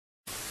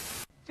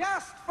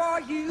Just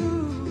for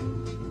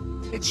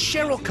you. It's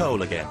Cheryl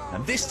Cole again,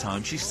 and this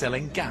time she's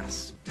selling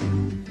gas.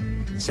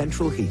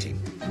 Central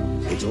heating.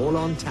 It's all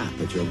on tap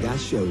at your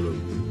gas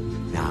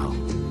showroom. Now.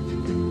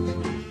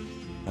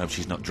 Hope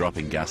she's not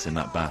dropping gas in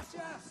that bath.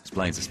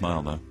 Explains the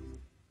smile, though.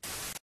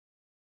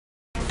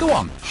 Go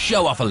on,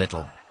 show off a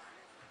little.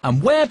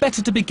 And where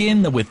better to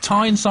begin than with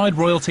Tyneside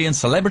royalty and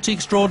celebrity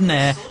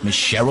extraordinaire, Miss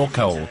Cheryl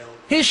Cole.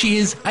 Here she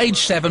is, age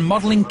 7,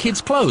 modelling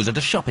kids' clothes at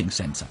a shopping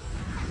centre.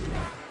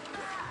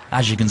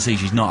 As you can see,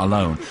 she's not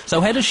alone.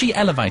 So how does she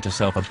elevate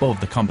herself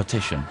above the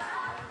competition?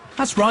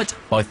 That's right,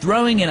 by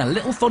throwing in a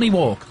little funny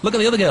walk. Look at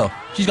the other girl.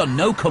 She's got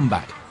no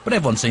comeback, but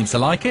everyone seems to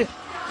like it.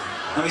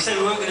 And we said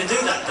we weren't going to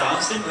do that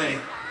dance, didn't we?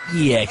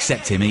 Yeah,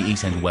 except him. He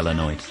seems well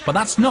annoyed. But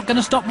that's not going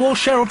to stop poor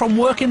Cheryl from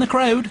working the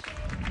crowd.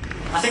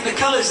 I think the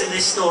colours in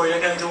this story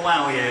are going to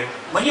wow you.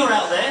 When you're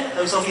out there,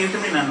 those of you who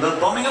can remember,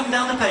 bombing up and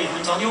down the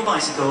pavement on your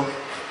bicycle,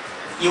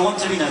 you want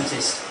to be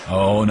noticed.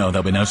 Oh no,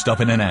 there'll be no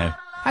stopping her now.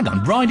 Hang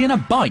on, riding a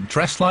bike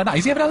dressed like that,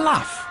 is he having a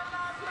laugh?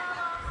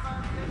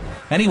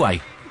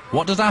 Anyway,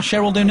 what does our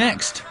Cheryl do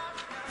next?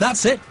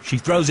 That's it, she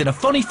throws in a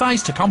funny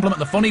face to compliment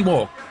the funny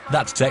walk.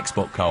 That's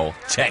textbook, Cole,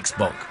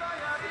 textbook.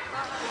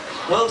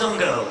 Well done,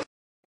 girl.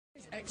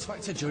 X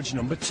Factor judge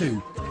number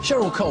 2,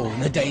 Cheryl Cole in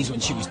the days when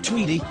she was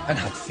Tweedy and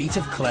had feet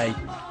of clay.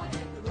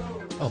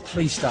 Oh,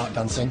 please start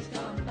dancing.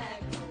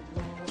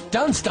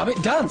 Dance, damn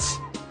it, dance!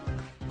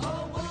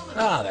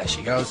 Ah, there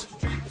she goes.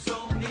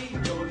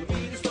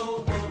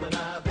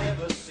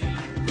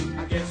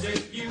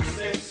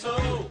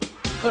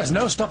 Well, there's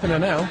no stopping her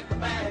now.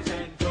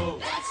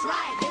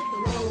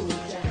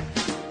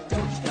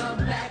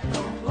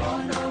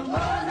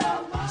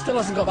 Still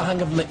hasn't got the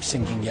hang of lip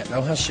syncing yet,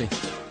 though, has she?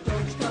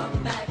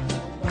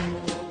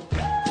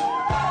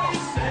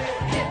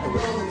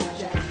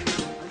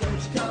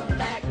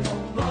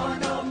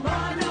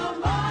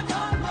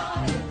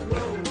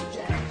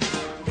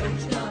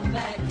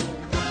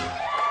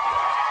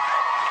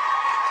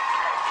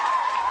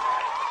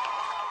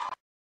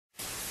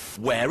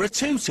 Wear a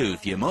tutu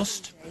if you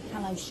must.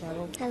 Hello,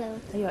 Cheryl.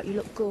 Hello. You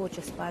look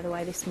gorgeous, by the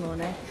way, this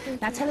morning.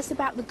 Now, tell us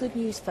about the good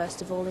news,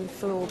 first of all,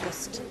 for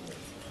August.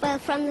 Well,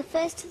 from the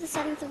 1st to the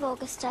 7th of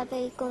August, I'll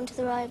be going to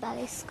the Royal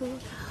Ballet School.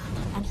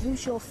 And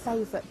who's your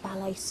favourite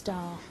ballet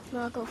star?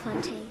 Margot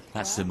Fonteyn.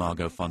 That's the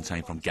Margot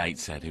Fonteyn from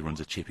Gateshead who runs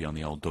a chippy on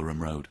the old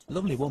Durham Road.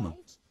 Lovely woman.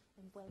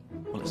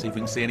 Well, let's see if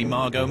we can see any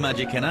Margot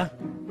magic in her.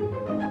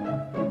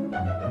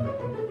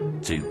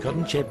 2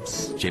 cotton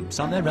chips, chips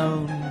on their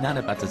own, and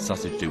a battered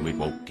sausage to it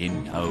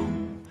walking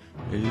home.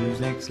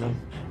 Who's next, love?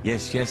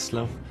 Yes, yes,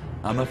 love.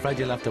 I'm afraid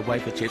you'll have to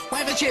wait for chips.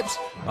 Wait for chips!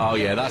 Oh,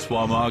 yeah, that's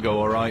why Margot,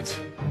 all right.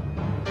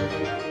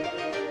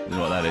 You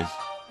know what that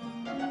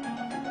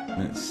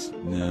is?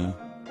 No.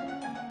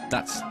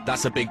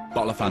 That's a big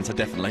bottle of Fanta,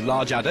 definitely.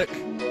 Large haddock.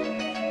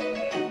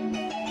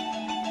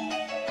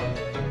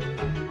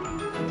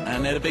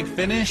 And then a big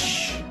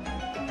finish.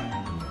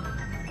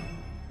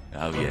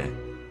 Oh, yeah.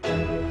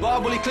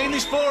 Bob, will you clean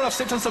this floor? I've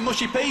stepped on some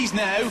mushy peas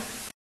now.